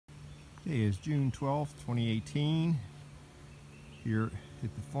Today is June 12th, 2018. Here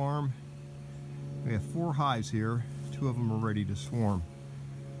at the farm, we have 4 hives here. 2 of them are ready to swarm.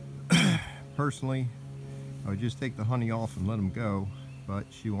 Personally, I would just take the honey off and let them go, but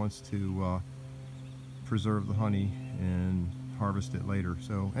she wants to preserve the honey and harvest it later.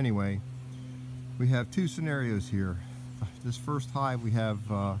 So anyway, we have 2 scenarios here. This first hive, we have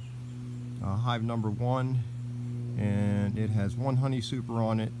hive number 1, and it has 1 honey super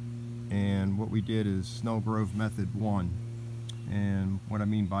on it. And what we did is Snelgrove Method 1. And what I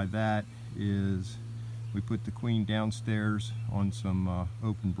mean by that is we put the queen downstairs on some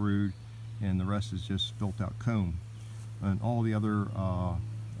open brood, and the rest is just built out comb. And all the other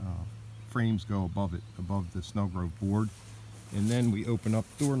frames go above it, above the Snelgrove board. And then we open up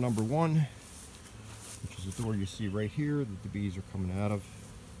door number 1, which is the door you see right here that the bees are coming out of.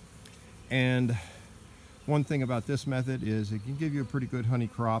 And one thing about this method is it can give you a pretty good honey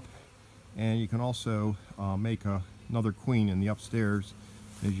crop. And you can also make another queen in the upstairs.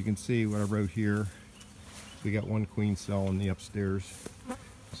 As you can see, what I wrote here, we got 1 queen cell in the upstairs,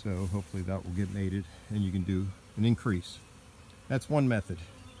 so hopefully that will get mated and you can do an increase. That's one method.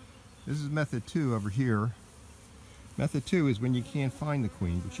 This is method 2 over here. Method 2 is when you can't find the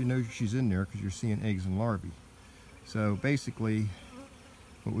queen, but you know she's in there because you're seeing eggs and larvae. So basically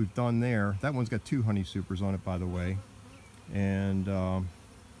what we've done there, that one's got 2 honey supers on it, by the way, and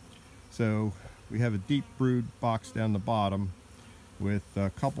so we have a deep brood box down the bottom with a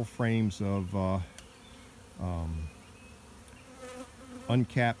couple frames of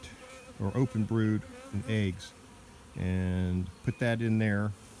uncapped or open brood and eggs, and put that in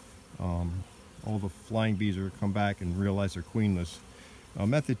there. All the flying bees are going to come back and realize they're queenless.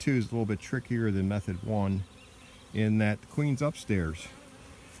 Method 2 is a little bit trickier than method 1 in that the queen's upstairs,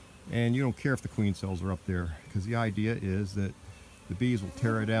 and you don't care if the queen cells are up there, because the idea is that the bees will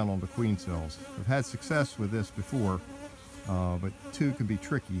tear it down on the queen cells. I've had success with this before, but 2 can be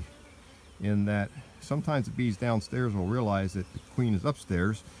tricky in that sometimes the bees downstairs will realize that the queen is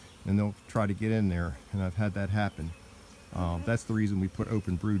upstairs and they'll try to get in there, and I've had that happen. That's the reason we put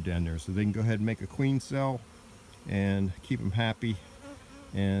open brood down there, so they can go ahead and make a queen cell and keep them happy.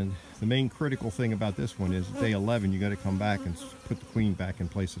 And the main critical thing about this one is day 11 you got to come back and put the queen back in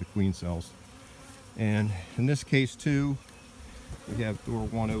place of the queen cells. And in this case too, we have door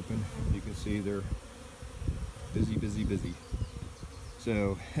 1 open. You can see they're busy, busy, busy.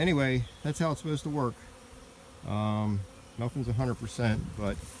 So anyway, that's how it's supposed to work. Nothing's 100%,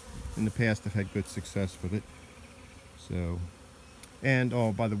 but in the past I've had good success with it. So, and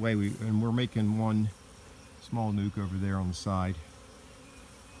oh, by the way, we're making 1 small nuke over there on the side.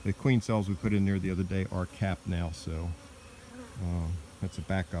 The queen cells we put in there the other day are capped now, so that's a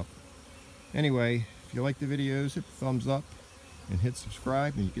backup. Anyway, if you like the videos, hit the thumbs up and hit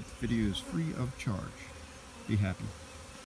subscribe, and you get the videos free of charge. Be happy.